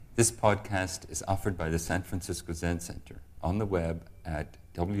This podcast is offered by the San Francisco Zen Center on the web at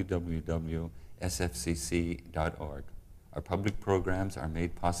www.sfcc.org. Our public programs are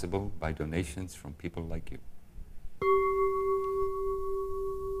made possible by donations from people like you.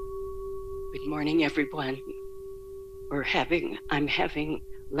 Good morning, everyone. I'm having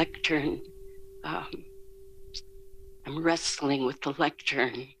lectern. I'm wrestling with the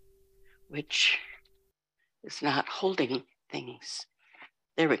lectern, which is not holding things.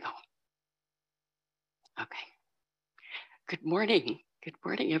 There we go. Okay. Good morning. Good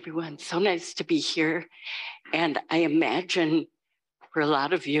morning, everyone. So nice to be here. And I imagine for a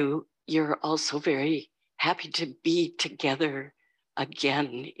lot of you, you're also very happy to be together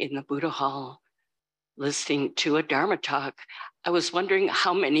again in the Buddha Hall, listening to a Dharma talk. I was wondering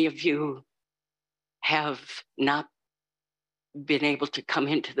how many of you have not been able to come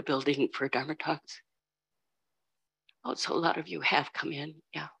into the building for Dharma talks. Oh, so a lot of you have come in,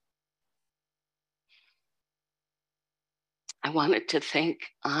 yeah. I wanted to thank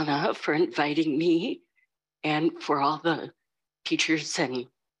Anna for inviting me and for all the teachers and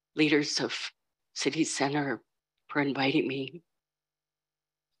leaders of City Center for inviting me.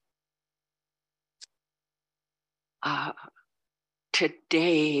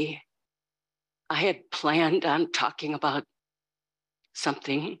 Today, I had planned on talking about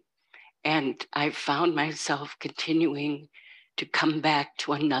something, and I found myself continuing to come back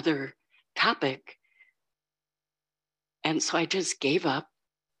to another topic. And so I just gave up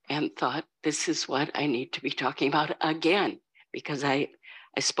and thought, this is what I need to be talking about again, because I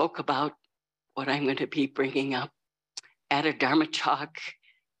spoke about what I'm going to be bringing up at a Dharma talk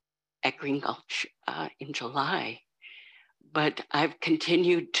at Green Gulch in July. But I've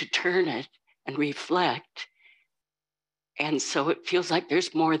continued to turn it and reflect. And so it feels like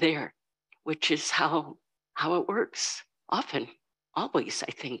there's more there, which is how it works often, always,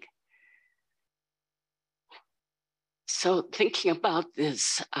 I think. So thinking about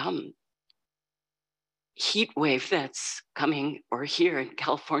this heat wave that's coming, or here in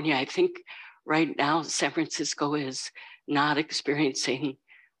California, I think right now San Francisco is not experiencing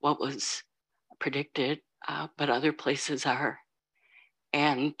what was predicted, but other places are.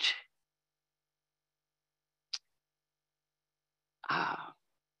 And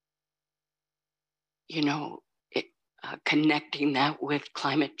connecting that with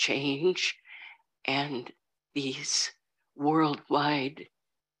climate change and these worldwide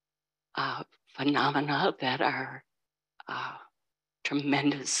phenomena that are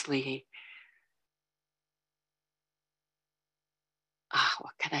tremendously,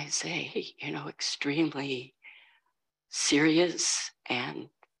 what can I say, extremely serious and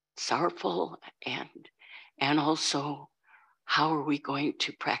sorrowful, and also how are we going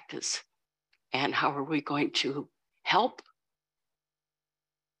to practice and how are we going to help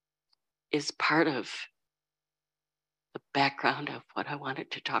is part of the background of what I wanted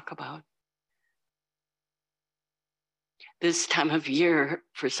to talk about. This time of year,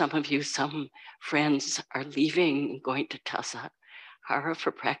 for some of you, some friends are leaving and going to Tassajara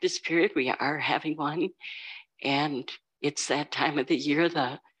for practice period. We are having one. And it's that time of the year,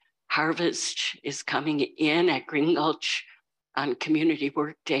 the harvest is coming in at Green Gulch on Community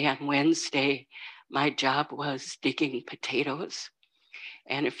Work Day on Wednesday. My job was digging potatoes.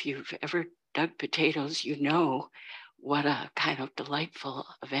 And if you've ever dug potatoes, you know what a kind of delightful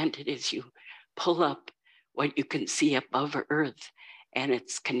event it is. You pull up what you can see above earth, and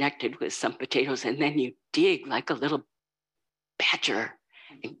it's connected with some potatoes, and then you dig like a little badger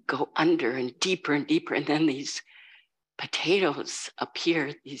and go under and deeper, and then these potatoes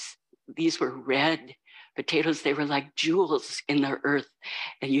appear. These were red potatoes. They were like jewels in the earth,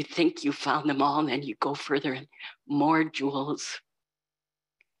 and you think you found them all, and then you go further and more jewels.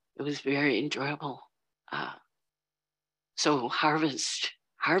 It was very enjoyable. So harvest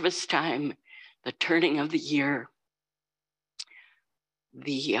time, the turning of the year,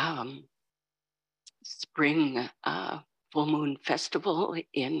 the spring full moon festival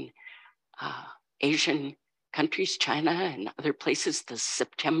in Asian countries, China and other places, the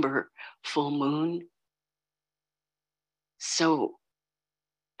September full moon. So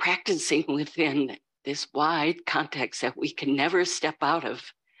practicing within this wide context that we can never step out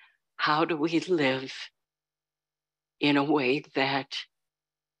of, how do we live in a way that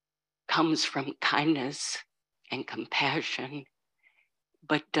comes from kindness and compassion,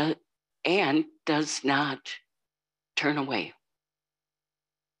 but does not turn away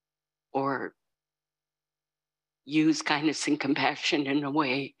or use kindness and compassion in a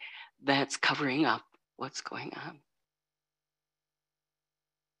way that's covering up what's going on.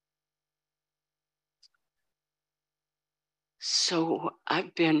 So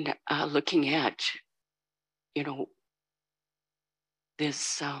I've been looking at,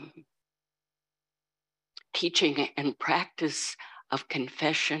 this teaching and practice of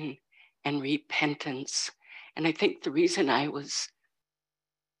confession and repentance. And I think the reason I was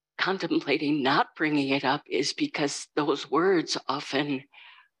contemplating not bringing it up is because those words often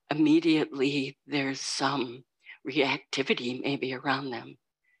immediately there's some reactivity maybe around them,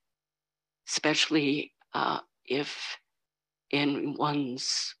 especially if in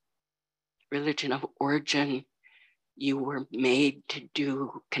one's religion of origin, you were made to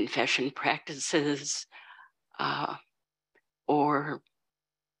do confession practices, or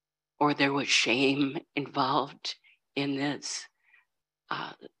there was shame involved in this.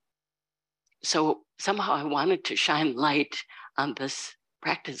 So somehow I wanted to shine light on this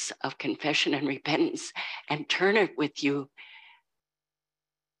practice of confession and repentance and turn it with you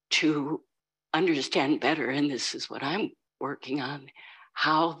to understand better, and this is what I'm working on,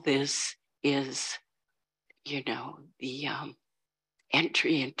 how this is, the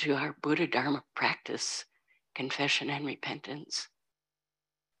entry into our Buddha Dharma practice, confession and repentance.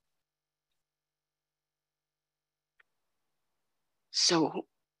 So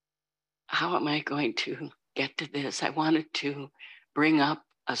how am I going to get to this? I wanted to bring up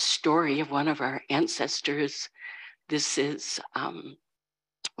a story of one of our ancestors. This is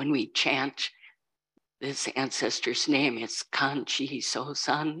when we chant this ancestor's name, it's Kanchi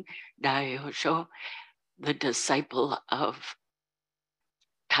Sosan Daiyosho, the disciple of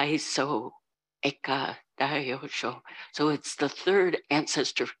Taiso Eka Daiyosho. So it's the third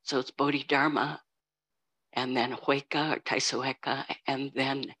ancestor. So it's Bodhidharma, and then Hueka or Taiso Eka, and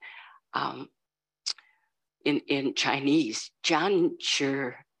then in Chinese, Jian Shi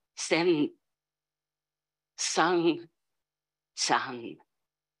Sen Sang San,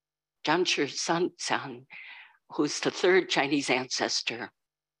 Jian Shi San San, who's the third Chinese ancestor.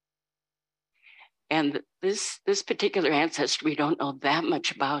 And this particular ancestor, we don't know that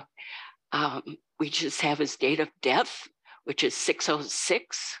much about. We just have his date of death, which is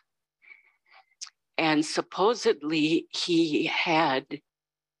 606. And supposedly he had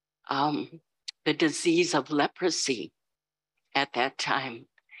the disease of leprosy at that time.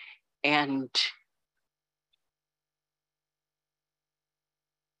 And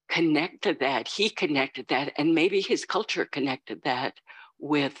he connected that, and maybe his culture connected that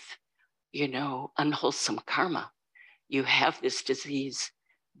with, unwholesome karma. You have this disease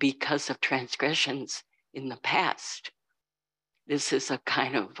because of transgressions in the past. This is a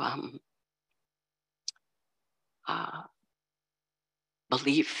kind of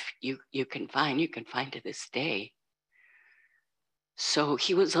belief you can find to this day. So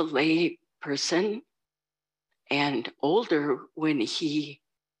he was a lay person and older when he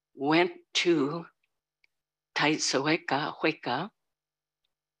went to Taisoeka Hueka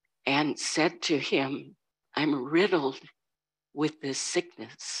and said to him, I'm riddled with this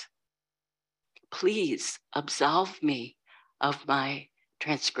sickness. Please absolve me of my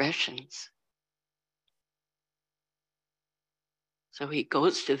transgressions. So he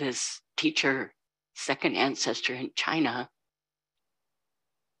goes to this teacher, second ancestor in China.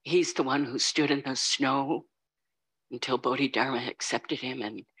 He's the one who stood in the snow until Bodhidharma accepted him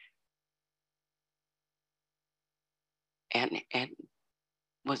and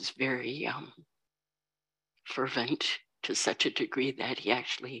was very fervent to such a degree that he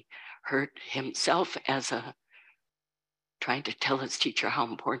actually hurt himself as trying to tell his teacher how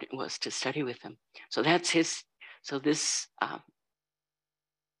important it was to study with him. So this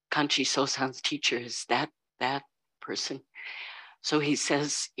Kanchi Sosan's teacher is that person. So he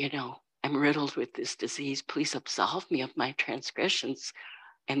says, I'm riddled with this disease. Please absolve me of my transgressions.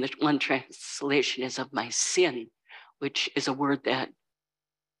 And the one translation is of my sin, which is a word that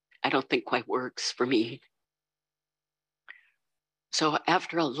I don't think quite works for me. So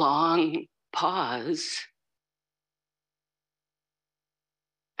after a long pause,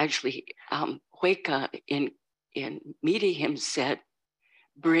 actually, Hueka in meeting him said,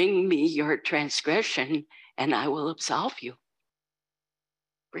 bring me your transgression and I will absolve you.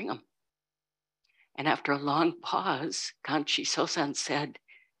 Bring them. And after a long pause, Kanchi Sosan said,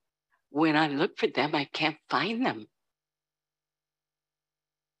 when I look for them, I can't find them.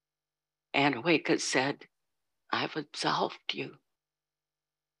 And Hueka said, I've absolved you.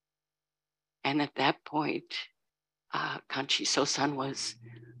 And at that point, Kanchi Sosan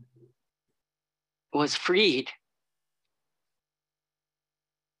was freed.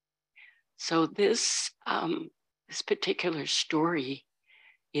 So this particular story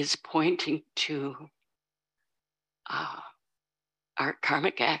is pointing to our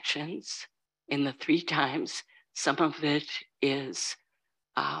karmic actions in the 3 times Some of it is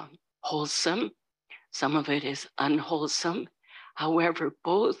wholesome. Some of it is unwholesome. However,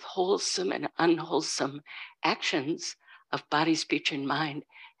 both wholesome and unwholesome actions of body, speech, and mind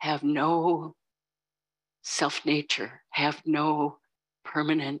have no self-nature, have no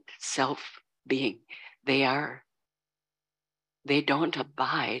permanent self-being. They don't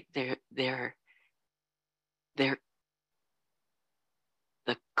abide. They're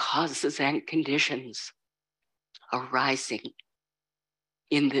the causes and conditions arising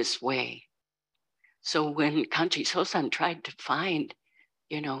in this way. So when Kanchi Sosan tried to find,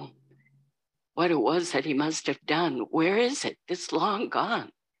 what it was that he must have done, where is it? It's long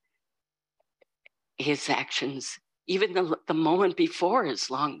gone. His actions, even the moment before,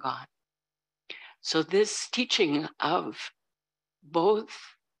 is long gone. So this teaching of both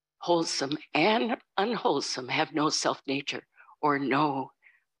wholesome and unwholesome have no self-nature or no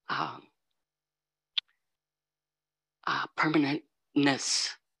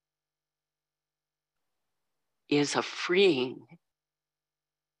permanentness is a freeing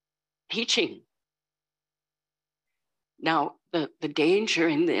teaching. Now, the danger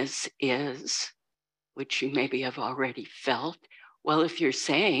in this is, which you maybe have already felt, well, if you're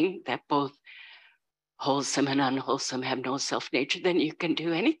saying that both wholesome and unwholesome have no self-nature, then you can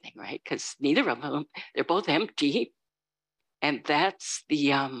do anything, right? Because neither of them, they're both empty. And that's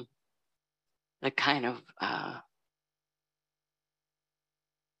the kind of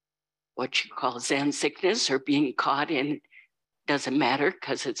what you call Zen sickness, or being caught in doesn't matter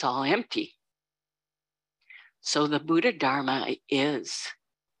because it's all empty. So the Buddha Dharma is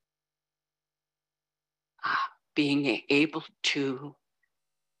being able to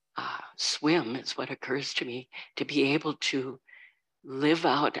swim, is what occurs to me, to be able to live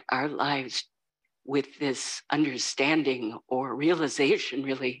out our lives with this understanding or realization,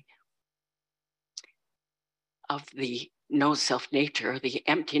 really, of the no self-nature, the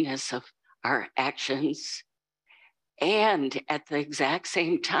emptiness of our actions, and at the exact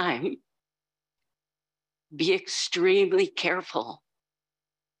same time, be extremely careful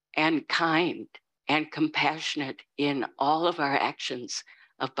and kind and compassionate in all of our actions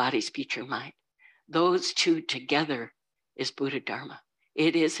of body, speech, or mind. Those two together is Buddha Dharma.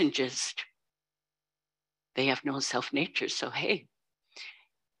 It isn't just, they have no self-nature, so hey.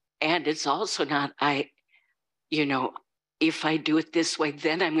 And it's also not, if I do it this way,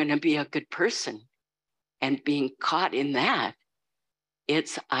 then I'm going to be a good person. And being caught in that,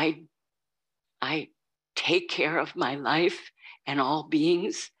 it's I take care of my life and all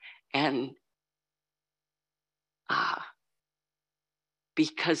beings, and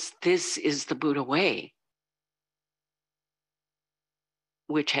because this is the Buddha way,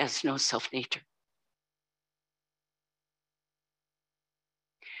 which has no self-nature.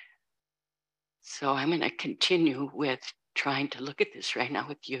 So I'm going to continue with trying to look at this right now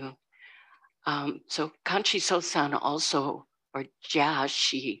with you. So Kanchi Sosan also, or Jia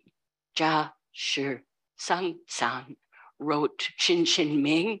Shi Sang San, wrote Xin Xin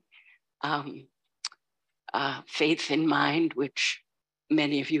Ming, Faith in Mind, which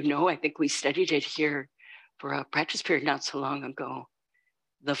many of you know. I think we studied it here for a practice period not so long ago.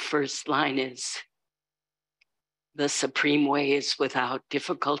 The first line is, the supreme way is without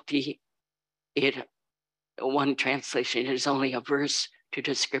difficulty. One translation is only averse to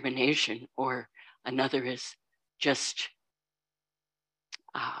discrimination, or another is just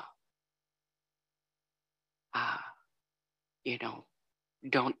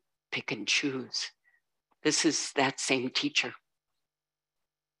don't pick and choose. This is that same teacher.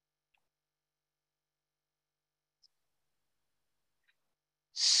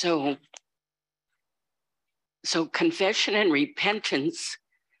 So confession and repentance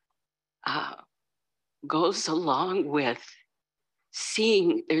goes along with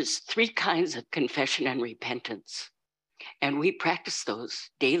seeing there's three kinds of confession and repentance. And we practice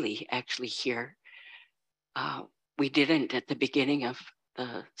those daily, actually, here. We didn't at the beginning of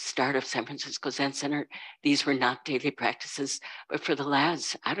the start of San Francisco Zen Center. These were not daily practices, but for the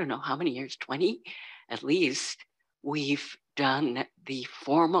last, I don't know how many years, 20 at least, we've done the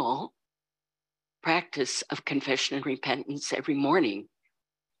formal practice of confession and repentance every morning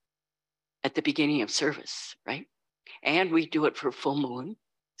at the beginning of service, right? And we do it for full moon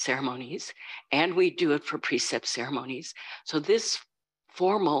ceremonies, and we do it for precept ceremonies. So this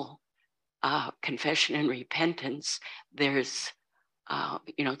formal confession and repentance, there's,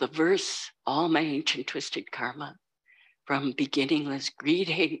 the verse, all my ancient twisted karma, from beginningless greed,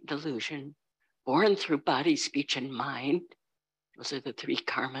 hate, delusion, born through body, speech, and mind, those are the three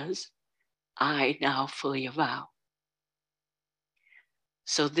karmas, I now fully avow.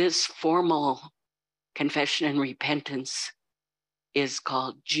 So this formal confession and repentance is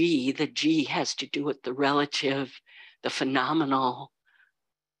called G. The G has to do with the relative, the phenomenal,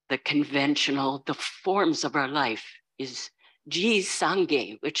 the conventional, the forms of our life is Ji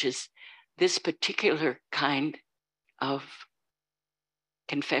Sangye, which is this particular kind of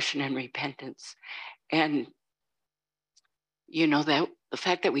confession and repentance. And, you know, that the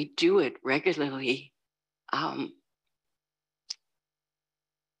fact that we do it regularly,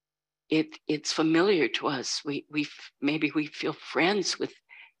 it's familiar to us. Maybe we feel friends with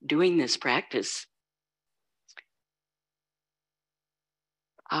doing this practice.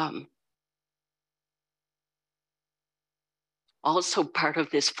 Also part of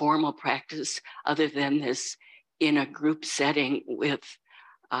this formal practice, other than this in a group setting with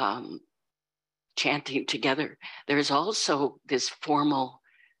chanting together, there's also this formal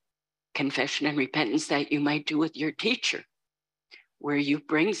confession and repentance that you might do with your teacher, where you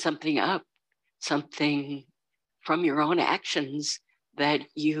bring something up, something from your own actions that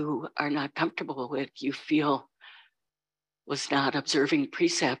you are not comfortable with, you feel was not observing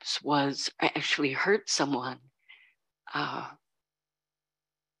precepts, was actually hurt someone.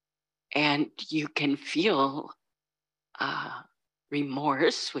 And you can feel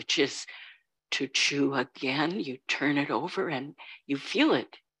remorse, which is to chew again. You turn it over and you feel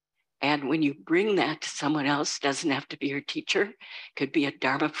it. And when you bring that to someone else, doesn't have to be your teacher, could be a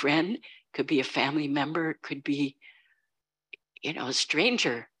Dharma friend, could be a family member, could be, you know, a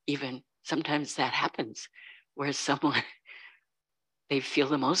stranger even. Sometimes that happens where someone, they feel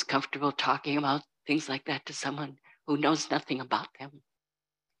the most comfortable talking about things like that to someone who knows nothing about them.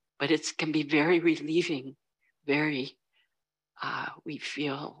 But it can be very relieving, very, we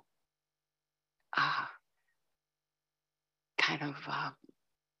feel kind of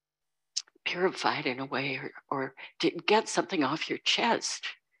purified in a way, or to get something off your chest.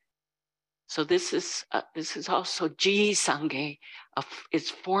 So this is also Ji Sangye.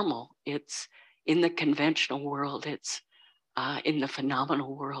 It's formal. It's in the conventional world. It's in the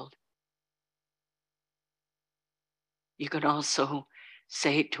phenomenal world. You could also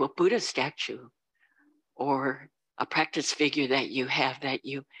say to a Buddha statue or a practice figure that you have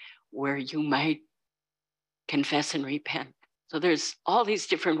where you might confess and repent. So there's all these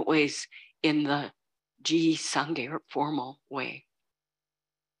different ways in the Ji Sangye, or formal way.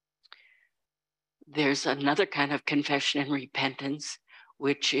 There's another kind of confession and repentance,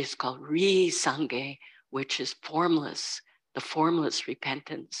 which is called Ri Sangye, which is formless, the formless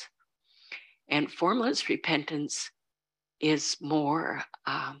repentance. And formless repentance is more,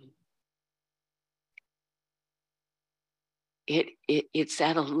 it's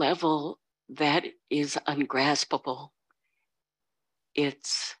at a level that is ungraspable.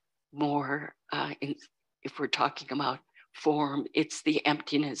 It's more, if we're talking about form, it's the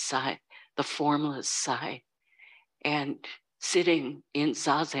emptiness side, the formless side. And sitting in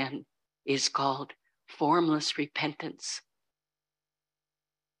Zazen is called formless repentance.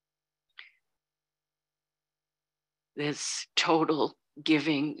 This total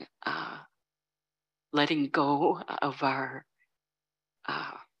giving, letting go of our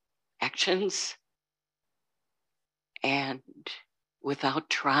actions, and without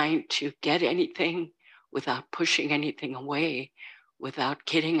trying to get anything, without pushing anything away, without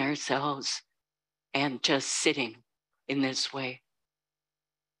kidding ourselves, and just sitting in this way.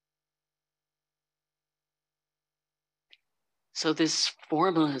 So this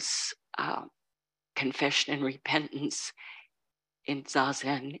formless confession and repentance in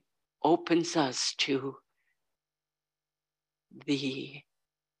Zazen opens us to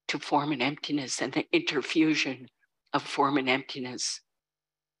form and emptiness, and the interfusion of form and emptiness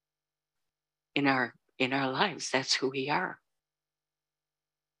in our lives. That's who we are.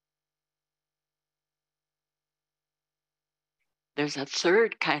 There's a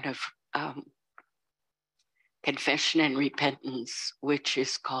third kind of confession and repentance, which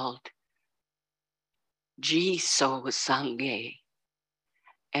is called Ji So Sangye.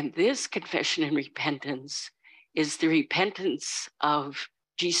 And this confession and repentance is the repentance of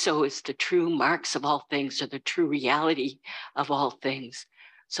Jiso, is the true marks of all things, or the true reality of all things.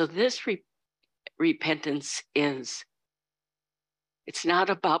 So this repentance it's not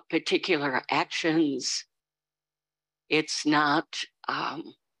about particular actions. It's not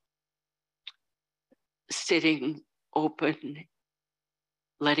sitting open,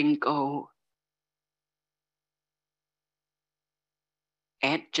 letting go,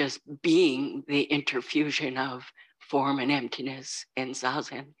 and just being the interfusion of form and emptiness in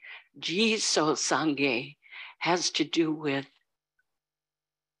Zazen. Jiso Sangye has to do with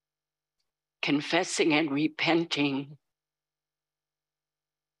confessing and repenting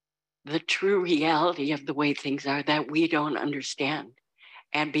the true reality of the way things are that we don't understand.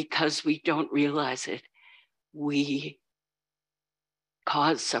 And because we don't realize it, we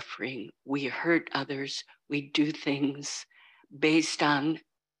cause suffering, we hurt others, we do things based on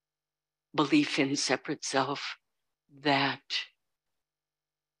belief in separate self that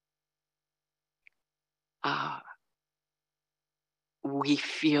we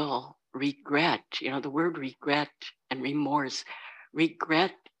feel regret. You know, the word regret and remorse.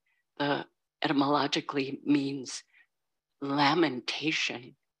 Regret, the etymologically means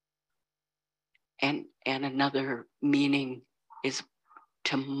lamentation. And another meaning is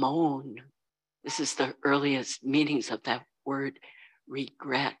to moan. This is the earliest meanings of that word,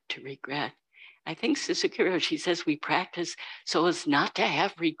 regret, to regret. I think Sisukiro, she says we practice so as not to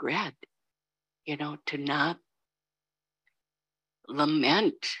have regret, you know, to not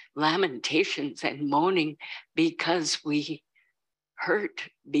lamentations and moaning because we hurt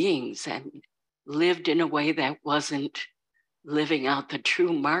beings and lived in a way that wasn't living out the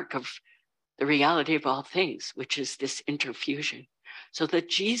true mark of the reality of all things, which is this interfusion. So the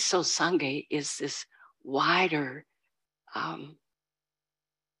Jiso Sangha is this wider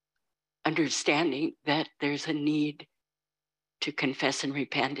understanding that there's a need to confess and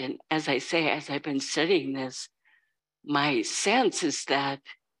repent. And as I say, as I've been studying this, my sense is that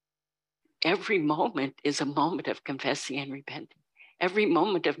every moment is a moment of confessing and repenting. Every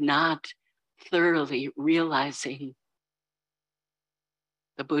moment of not thoroughly realizing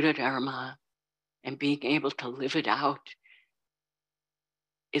the Buddha Dharma and being able to live it out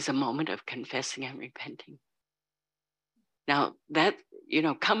is a moment of confessing and repenting. Now that, you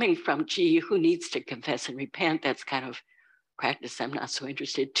know, coming from, gee, who needs to confess and repent? That's kind of practice I'm not so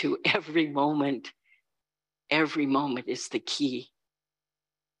interested to. Every moment is the key.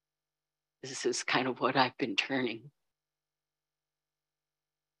 This is kind of what I've been turning.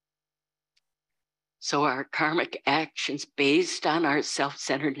 So our karmic actions based on our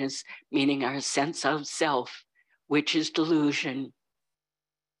self-centeredness, meaning our sense of self, which is delusion,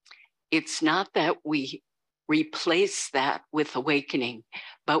 it's not that we replace that with awakening,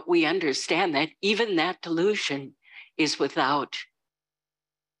 but we understand that even that delusion is without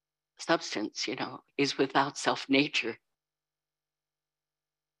substance, you know, is without self-nature.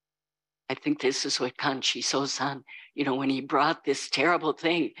 I think this is what Kanchi Sosan, you know, when he brought this terrible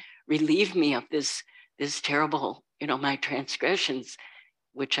thing, relieve me of this terrible, you know, my transgressions,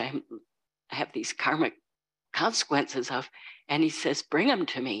 which I have these karmic consequences of. And he says, bring them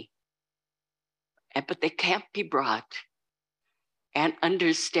to me. But they can't be brought. And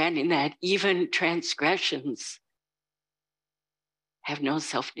understanding that even transgressions have no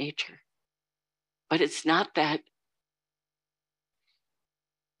self-nature. But it's not that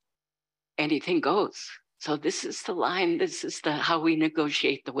anything goes. So this is the line, this is how we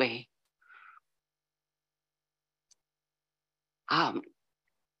negotiate the way.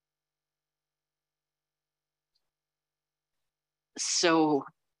 So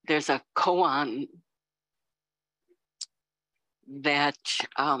there's a koan that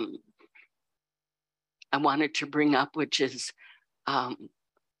I wanted to bring up, which is Seigen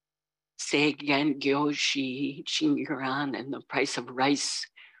Gyoshi Shinjuran and the price of rice.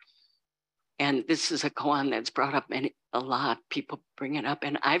 And this is a koan that's brought up a lot. People bring it up,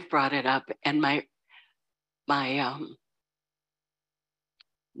 and I've brought it up. And my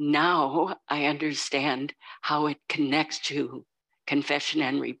now I understand how it connects to confession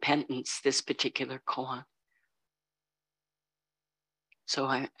and repentance, this particular koan. So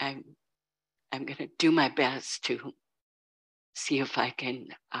I'm going to do my best to see if I can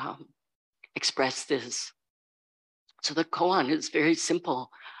express this. So the koan is very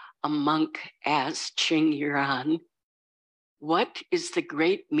simple. A monk asked Ching Yuran, what is the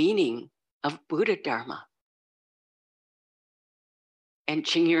great meaning of Buddha Dharma? And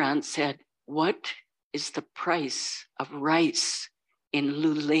Ching Yuran said, what is the price of rice in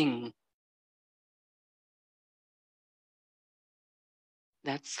Luling?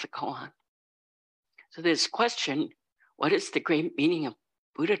 That's the koan. So this question, what is the great meaning of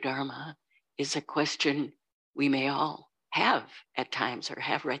Buddha Dharma, is a question we may all have at times or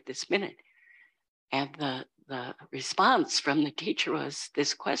have right this minute. And the response from the teacher was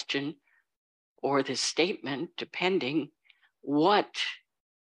this question or this statement, depending, what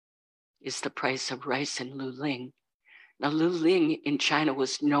is the price of rice in Luling? Now, Luling in China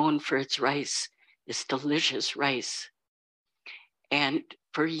was known for its rice, this delicious rice. And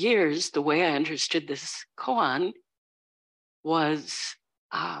for years, the way I understood this koan was,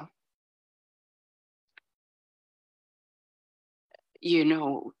 you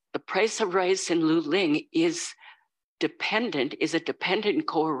know, the price of rice in Luling is is a dependent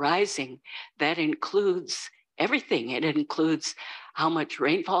co-arising that includes everything. It includes how much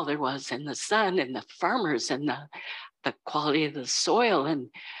rainfall there was, and the sun, and the farmers, and the quality of the soil, and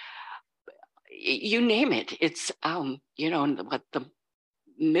you name it. It's what the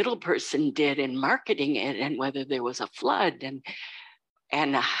middle person did in marketing it, and whether there was a flood, and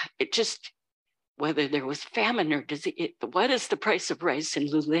it just, whether there was famine or disease. What is the price of rice in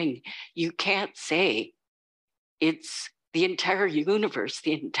Luling? You can't say. It's the entire universe,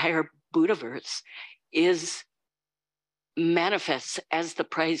 the entire Buddhaverse is manifests as the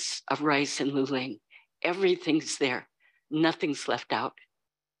price of rice in Luling. Everything's there. Nothing's left out.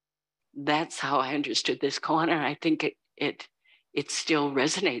 That's how I understood this koan, and I think it still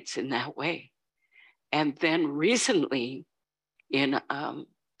resonates in that way. And then recently, in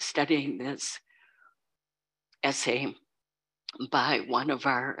studying this essay by one of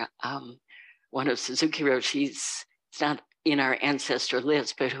Suzuki Roshi's, it's not in our ancestor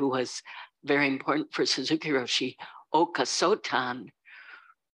list, but who was very important for Suzuki Roshi, Oka Sotan.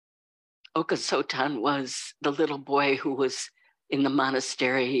 Oka Sotan was the little boy who was in the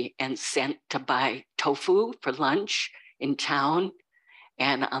monastery and sent to buy tofu for lunch in town.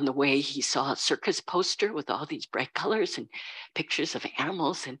 And on the way, he saw a circus poster with all these bright colors and pictures of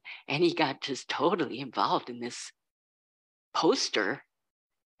animals. And he got just totally involved in this poster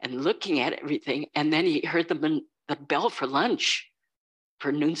and looking at everything. And then he heard the bell for lunch,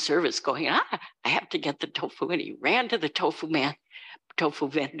 for noon service, going, I have to get the tofu. And he ran to the tofu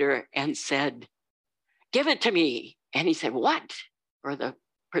vendor and said, give it to me. And he said, what? Or the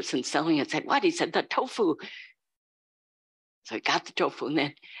person selling it said, what? He said, the tofu. So he got the tofu, and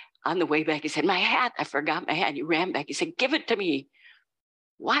then on the way back, he said, my hat, I forgot my hat. He ran back. He said, give it to me.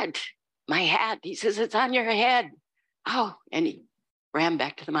 What? My hat. He says, it's on your head. Oh, and he ran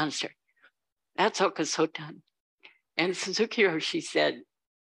back to the monastery. That's Oka Sotan. And Suzuki Roshi said,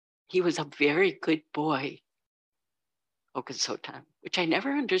 he was a very good boy, Oka Sotan, which I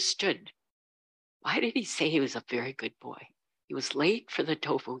never understood. Why did he say he was a very good boy? He was late for the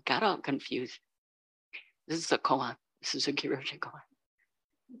tofu, got all confused. This is a koan, Suzuki Roshi koan.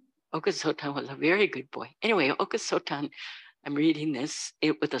 Oka Sotan was a very good boy. Anyway, Oka Sotan, I'm reading this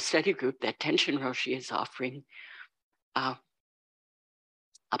with a study group that Tenshin Roshi is offering about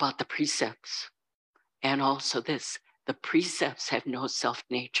the precepts. And also this, the precepts have no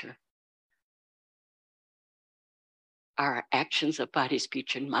self-nature. Our actions of body,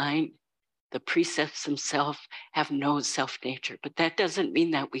 speech, and mind, the precepts themselves have no self-nature, but that doesn't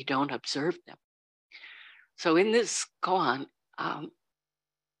mean that we don't observe them. So in this koan,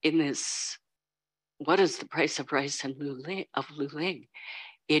 in this, what is the price of rice in Luling?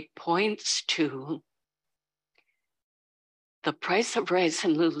 It points to the price of rice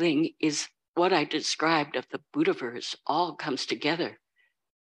in Luling is what I described of the Buddhaverse all comes together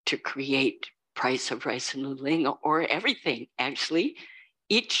to create price of rice in Luling, or everything, actually.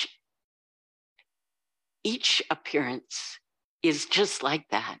 Each appearance is just like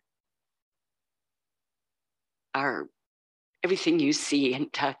that. Everything you see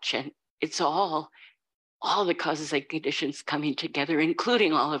and touch, and it's all the causes and conditions coming together,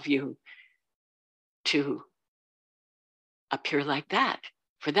 including all of you, to appear like that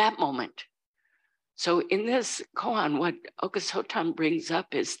for that moment. So in this koan, what Oka Sotan brings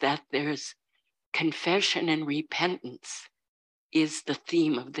up is that there's confession and repentance is the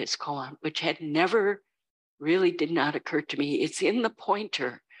theme of this koan, which had never really did not occur to me. It's in the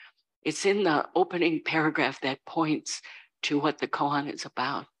pointer. It's in the opening paragraph that points to what the koan is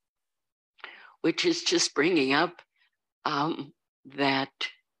about, which is just bringing up that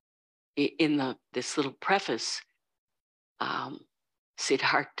in this little preface,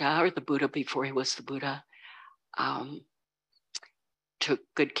 Siddhartha, or the Buddha before he was the Buddha, took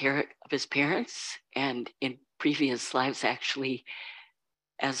good care of his parents, and in previous lives actually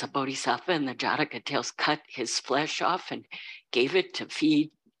as a bodhisattva in the Jataka tales cut his flesh off and gave it to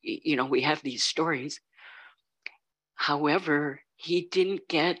feed. We have these stories. However, he didn't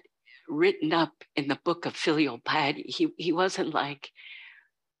get written up in the book of filial piety. He wasn't like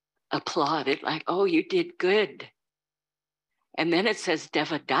applauded, like, oh, you did good. And then it says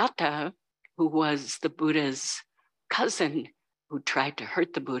Devadatta, who was the Buddha's cousin who tried to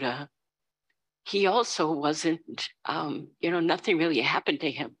hurt the Buddha, he also wasn't, nothing really happened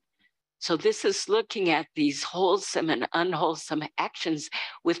to him. So this is looking at these wholesome and unwholesome actions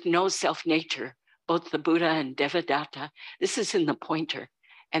with no self-nature, both the Buddha and Devadatta. This is in the pointer.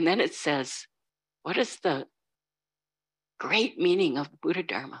 And then it says, what is the great meaning of Buddha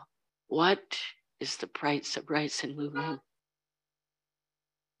Dharma? What is the price of rice and Luling?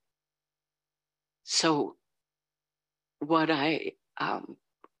 So what I,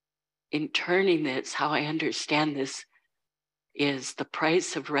 in turning this, how I understand this is the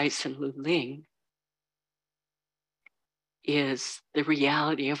price of rice and luling is the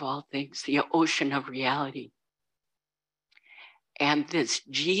reality of all things, the ocean of reality. And this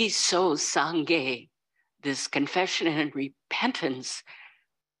Jiso Sangye, this confession and repentance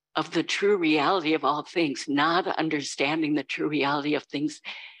of the true reality of all things, not understanding the true reality of things,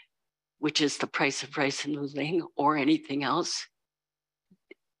 which is the price of rice and luling or anything else.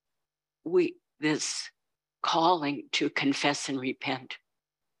 This calling to confess and repent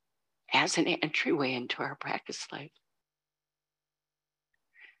as an entryway into our practice life.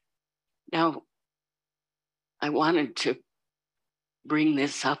 Now, I wanted to bring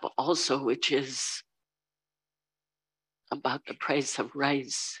this up also, which is about the price of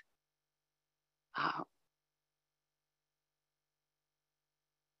rice.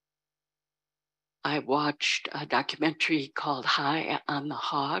 I watched a documentary called High on the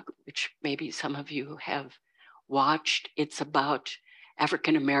Hog, which maybe some of you have watched. It's about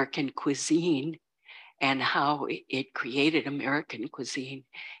African-American cuisine and how it created American cuisine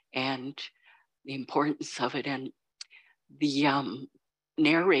and the importance of it. And the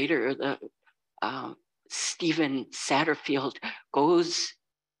narrator, Stephen Satterfield, goes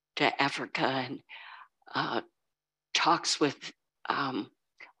to Africa and talks with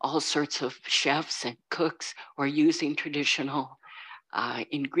all sorts of chefs and cooks who are using traditional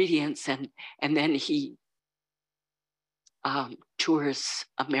ingredients. And then he tours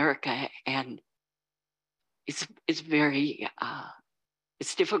America, and it's very,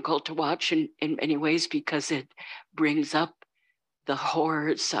 it's difficult to watch in many ways because it brings up the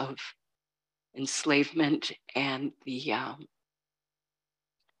horrors of enslavement and the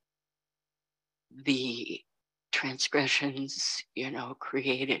transgressions,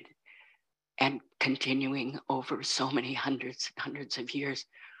 created and continuing over so many hundreds and hundreds of years.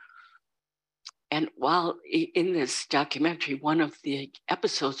 And while in this documentary, one of the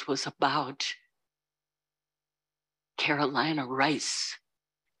episodes was about Carolina rice,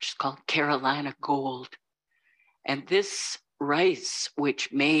 which is called Carolina gold. And this rice,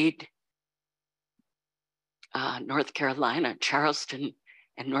 which made North Carolina, Charleston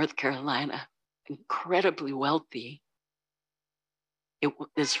and North Carolina, incredibly wealthy.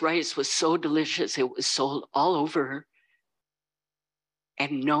 This rice was so delicious, it was sold all over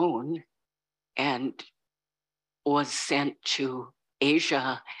and known, and was sent to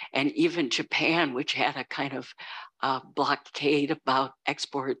Asia and even Japan, which had a kind of blockade about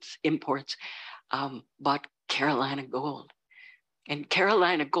exports, imports, bought Carolina gold. And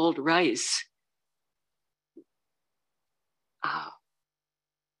Carolina gold rice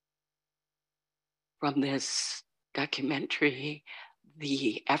from this documentary,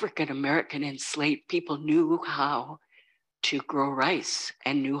 the African-American enslaved people knew how to grow rice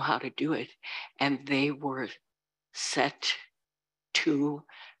and knew how to do it. And they were set to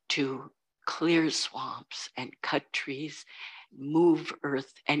clear swamps and cut trees, move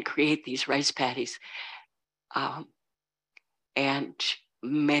earth and create these rice paddies. And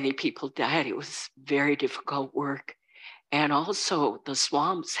many people died. It was very difficult work. And also the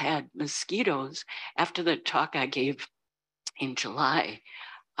swamps had mosquitoes. After the talk I gave in July,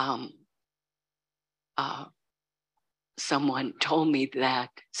 someone told me that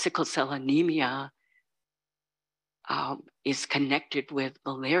sickle cell anemia is connected with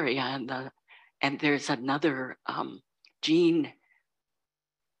malaria, and there's another gene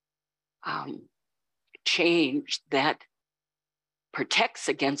change that protects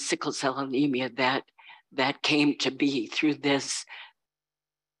against sickle cell anemia that came to be through this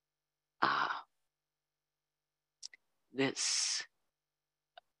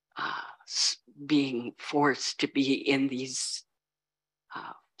being forced to be in these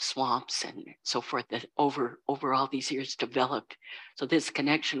swamps and so forth that over all these years developed. So this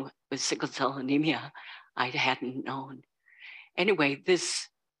connection with sickle cell anemia, I hadn't known. Anyway, this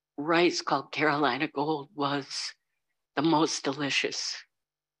rice called Carolina Gold was the most delicious.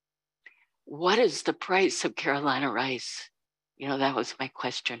 What is the price of Carolina rice? That was my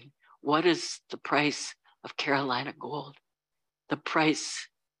question. What is the price of Carolina Gold? The price,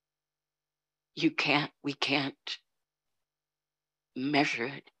 we can't measure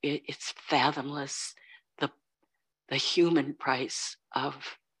it. It's fathomless. The human price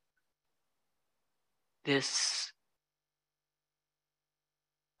of this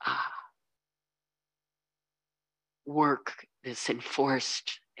work, this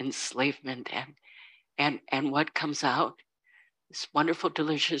enforced enslavement, and what comes out, this wonderful,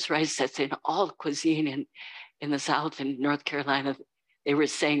 delicious rice that's in all cuisine in the South and North Carolina. They were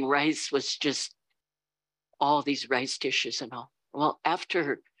saying rice was just all these rice dishes and all. Well,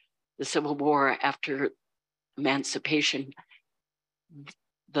 after the Civil War, after emancipation,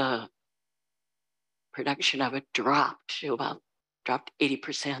 the production of it dropped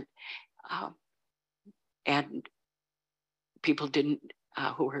 80%. And people didn't,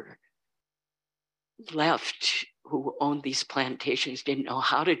 who were left, who owned these plantations, didn't know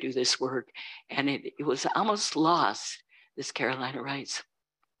how to do this work. And it was almost lost, this Carolina rice,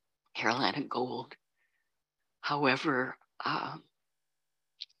 Carolina gold. However,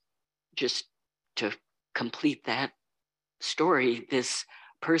 just to complete that story, this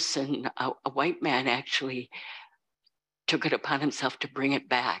person, a white man, actually took it upon himself to bring it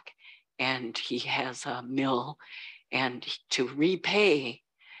back. And he has a mill, and to repay,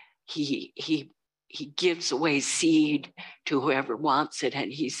 he gives away seed to whoever wants it,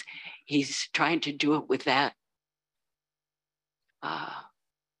 and he's trying to do it with that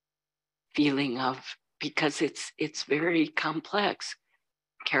feeling of, because it's very complex,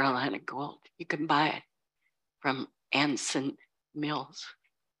 Carolina gold. You can buy it from Anson Mills.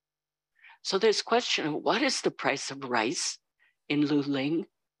 So there's question of what is the price of rice in Luling?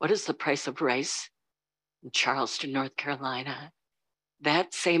 What is the price of rice in Charleston, North Carolina?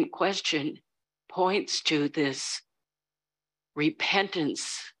 That same question points to this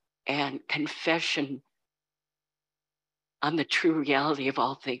repentance and confession on the true reality of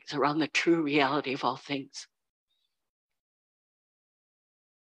all things, around the true reality of all things.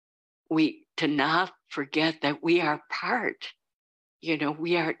 To not forget that we are part,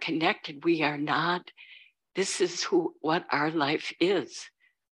 we are connected. We are not, this is what our life is,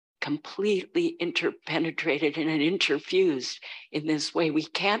 completely interpenetrated and interfused in this way. We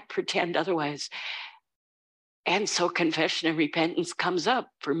can't pretend otherwise. And so confession and repentance comes up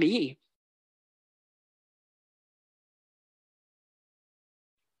for me.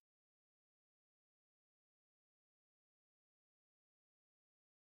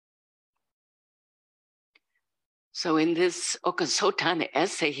 So in this Okasotan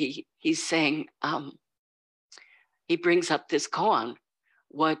essay, he's saying, he brings up this koan,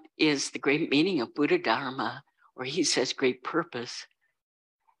 what is the great meaning of Buddha Dharma, or he says great purpose.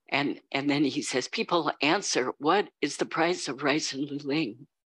 And then he says, people answer, what is the price of rice and luling?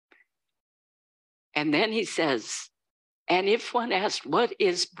 And then he says, and if one asked, what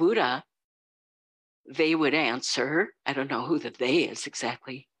is Buddha? They would answer, I don't know who the they is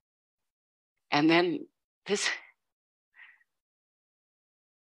exactly. And then this,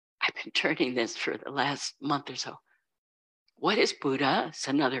 I've been turning this for the last month or so. What is Buddha? It's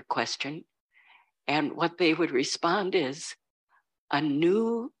another question. And what they would respond is, a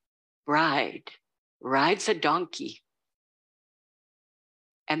new bride rides a donkey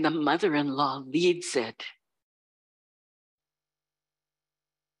and the mother-in-law leads it.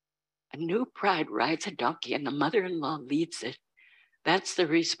 A new bride rides a donkey and the mother-in-law leads it. That's the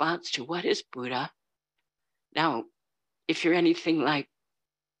response to what is Buddha. Now, if you're anything like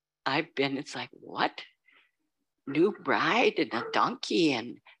I've been, it's like, what? New bride and a donkey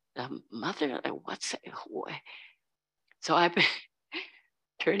and the mother, what's it? So I've been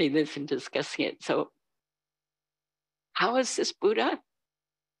turning this and discussing it. So how is this Buddha?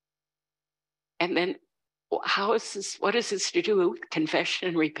 And then how is this, what is this to do with confession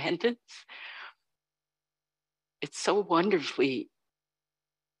and repentance? It's so wonderfully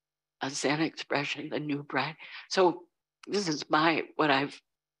a Zen expression, the new bride. So this is what I've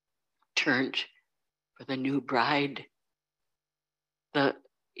turned for the new bride.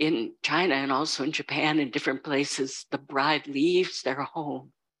 In China and also in Japan and different places, the bride leaves their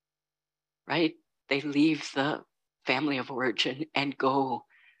home, right? They leave the family of origin and go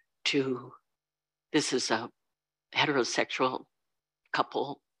to, this is a heterosexual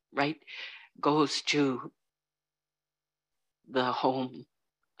couple, right? Goes to the home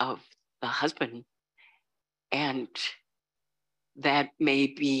of the husband. And that may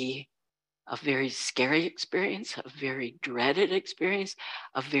be a very scary experience, a very dreaded experience,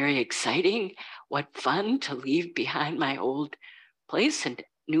 a very exciting, what fun to leave behind my old place and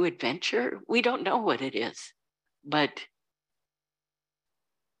new adventure. We don't know what it is, but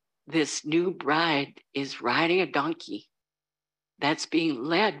this new bride is riding a donkey that's being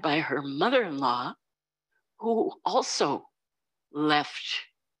led by her mother-in-law, who also left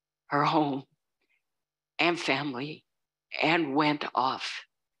her home and family and went off.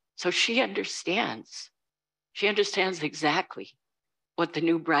 So she understands exactly what the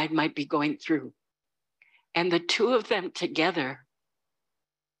new bride might be going through. And the two of them together,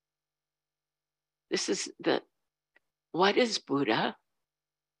 this is what is Buddha?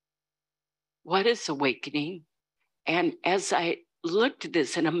 What is awakening? And as I looked at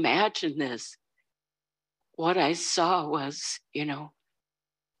this and imagined this, what I saw was,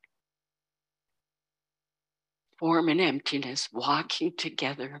 form and emptiness walking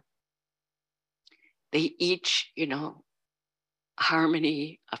together. They each,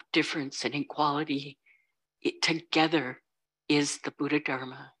 harmony of difference and equality, it together is the Buddha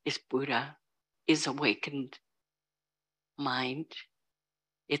Dharma, is Buddha, is awakened mind.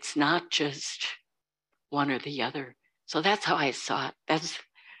 It's not just one or the other. So that's how I saw it.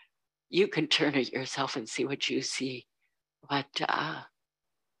 You can turn it yourself and see what you see. But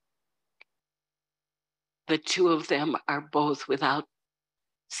the two of them are both without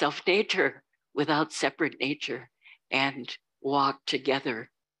self-nature, without separate nature, and walk together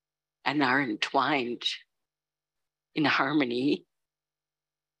and are entwined in harmony.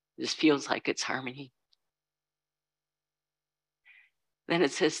 This feels like it's harmony. Then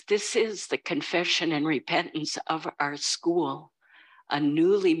it says, this is the confession and repentance of our school. A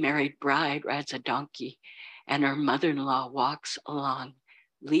newly married bride rides a donkey, and her mother-in-law walks along,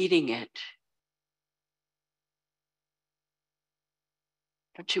 leading it.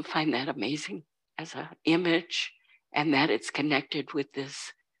 Don't you find that amazing as an image, and that it's connected with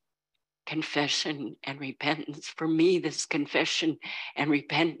this confession and repentance? For me, this confession and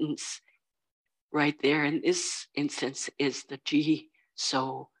repentance right there in this instance is the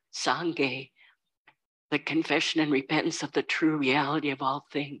So Sangye, the confession and repentance of the true reality of all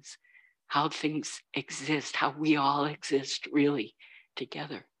things, how things exist, how we all exist really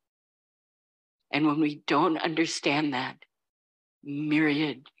together. And when we don't understand that,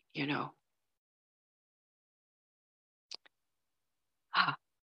 myriad,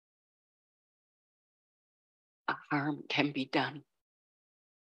 harm can be done.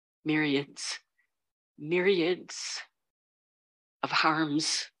 Myriads of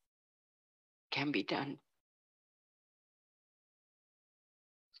harms can be done.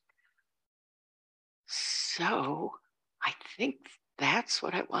 So I think that's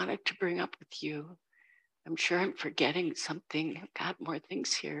what I wanted to bring up with you. I'm sure I'm forgetting something. I've got more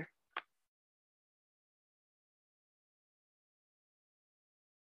things here.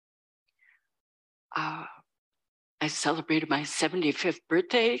 I celebrated my 75th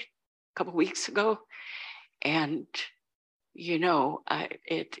birthday a couple weeks ago, and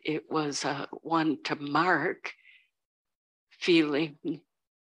it was one to mark feeling,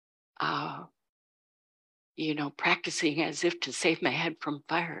 practicing as if to save my head from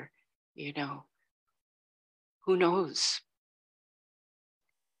fire. Who knows?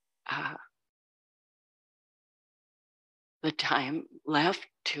 The time left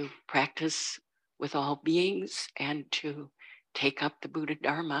to practice with all beings and to take up the Buddha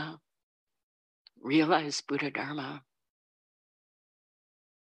Dharma, realize Buddha Dharma.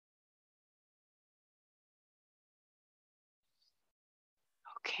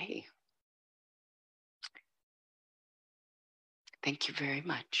 Okay. Thank you very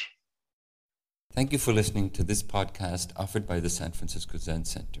much. Thank you for listening to this podcast offered by the San Francisco Zen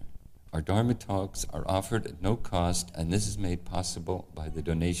Center. Our Dharma talks are offered at no cost, and this is made possible by the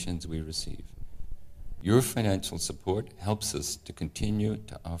donations we receive. Your financial support helps us to continue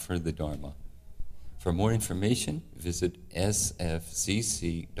to offer the Dharma. For more information, visit sfcc.org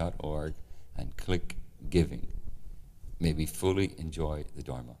and click Giving. May we fully enjoy the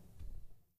Dharma.